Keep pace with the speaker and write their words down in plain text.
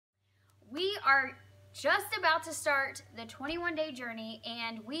we are just about to start the 21-day journey,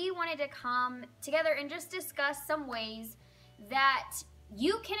 and we wanted to come together and just discuss some ways that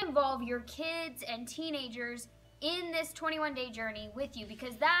you can involve your kids and teenagers in this 21-day journey with you,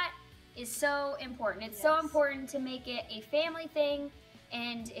 because that is so important. It's so important to make it a family thing,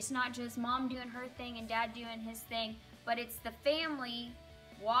 and it's not just mom doing her thing and dad doing his thing, but it's the family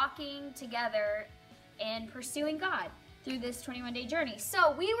walking together and pursuing God through this 21-day journey.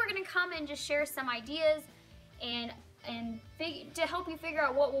 So we were going to come and just share some ideas and to help you figure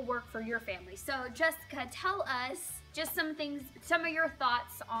out what will work for your family. So Jessica, tell us just some things, some of your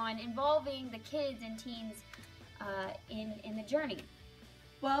thoughts on involving the kids and teens in the journey.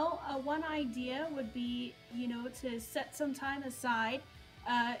 Well, one idea would be, to set some time aside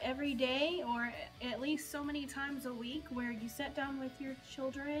every day, or at least so many times a week, where you sit down with your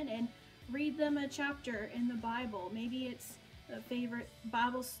children and read them a chapter in the Bible. Maybe it's a favorite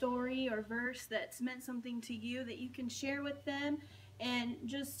Bible story or verse that's meant something to you that you can share with them, and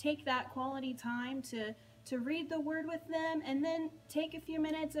just take that quality time to read the Word with them, and then take a few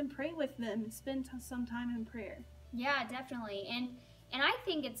minutes and pray with them and spend some time in prayer. Yeah, definitely. And I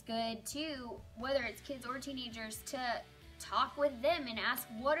think it's good too, whether it's kids or teenagers, to talk with them and ask,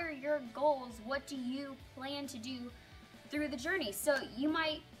 what are your goals? What do you plan to do through the journey? So you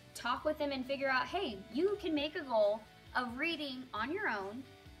might talk with them and figure out, hey, you can make a goal of reading on your own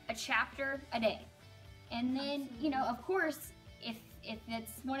a chapter a day. And then, of course, if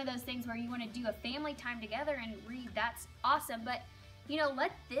it's one of those things where you want to do a family time together and read, that's awesome. But,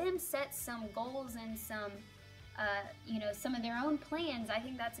 let them set some goals and some of their own plans. I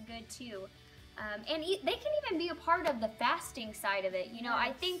think that's good too. And they can even be a part of the fasting side of it.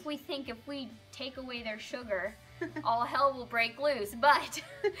 I think we think if we take away their sugar, all hell will break loose. But,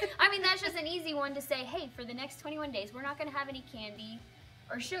 I mean, that's just an easy one to say, hey, for the next 21 days, we're not going to have any candy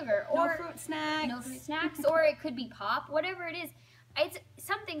or sugar. Or no fruit snacks. No fruit snacks. Or it could be pop, whatever it is. It's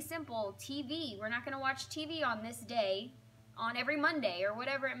something simple. TV. We're not going to watch TV on this day, on every Monday, or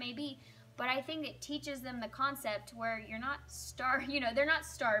whatever it may be. But I think it teaches them the concept where you're not they're not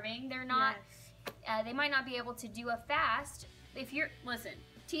starving. They're not, they might not be able to do a fast. Listen,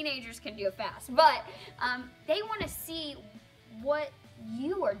 teenagers can do a fast, but they want to see what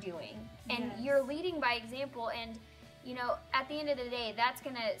you are doing, and you're leading by example. And, at the end of the day, that's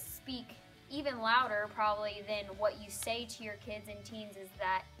going to speak even louder probably than what you say to your kids and teens, is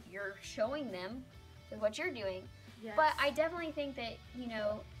that you're showing them what you're doing. Yes. But I definitely think that,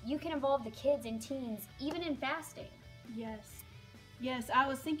 you can involve the kids and teens even in fasting. Yes, I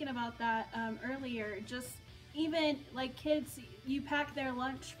was thinking about that earlier. Just even like kids, you pack their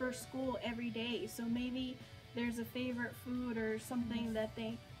lunch for school every day. So maybe there's a favorite food or something that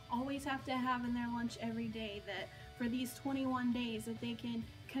they always have to have in their lunch every day, that for these 21 days that they can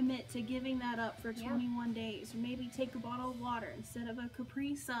commit to giving that up for 21 days. Or maybe take a bottle of water instead of a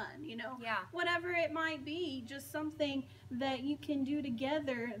Capri Sun, whatever it might be. Just something that you can do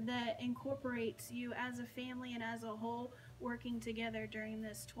together that incorporates you as a family and as a whole, working together during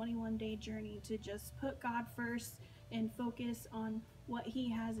this 21-day journey to just put God first and focus on what He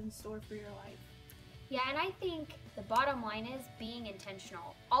has in store for your life. Yeah, and I think the bottom line is being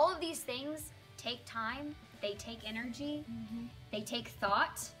intentional. All of these things take time, they take energy, they take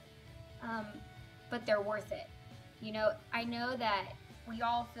thought, but they're worth it. I know that we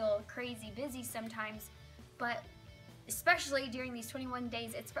all feel crazy busy sometimes, but especially during these 21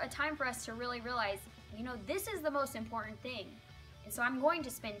 days, it's a time for us to really realize, this is the most important thing. And so I'm going to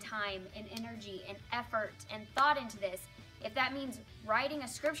spend time and energy and effort and thought into this. If that means writing a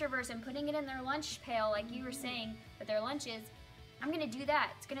scripture verse and putting it in their lunch pail, like you were saying, with their lunches, I'm going to do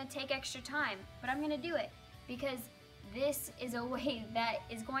that. It's going to take extra time, but I'm going to do it, because this is a way that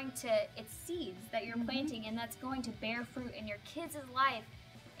is going to, it's seeds that you're planting, and that's going to bear fruit in your kids' life.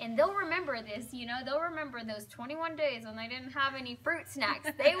 And they'll remember this, they'll remember those 21 days when they didn't have any fruit snacks.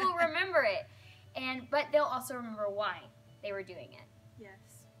 They will remember it. But they'll also remember why they were doing it.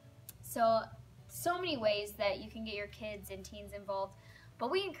 Yes. So many ways that you can get your kids and teens involved, but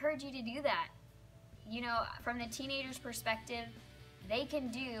we encourage you to do that. From the teenager's perspective, they can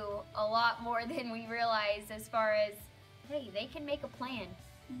do a lot more than we realize, as far as, hey, they can make a plan,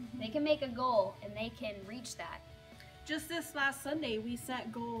 they can make a goal, and they can reach that. Just this last Sunday, we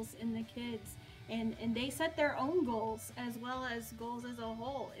set goals in the kids, and they set their own goals as well as goals as a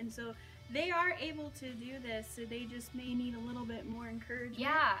whole. And so they are able to do this, so they just may need a little bit more encouragement.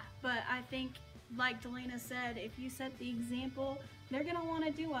 Yeah. But I think, like Dalayna said, if you set the example, they're going to want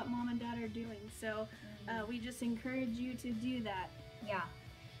to do what mom and dad are doing. So we just encourage you to do that. Yeah.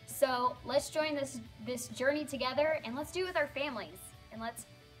 So let's join this journey together, and let's do it with our families, and let's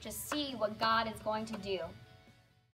just see what God is going to do.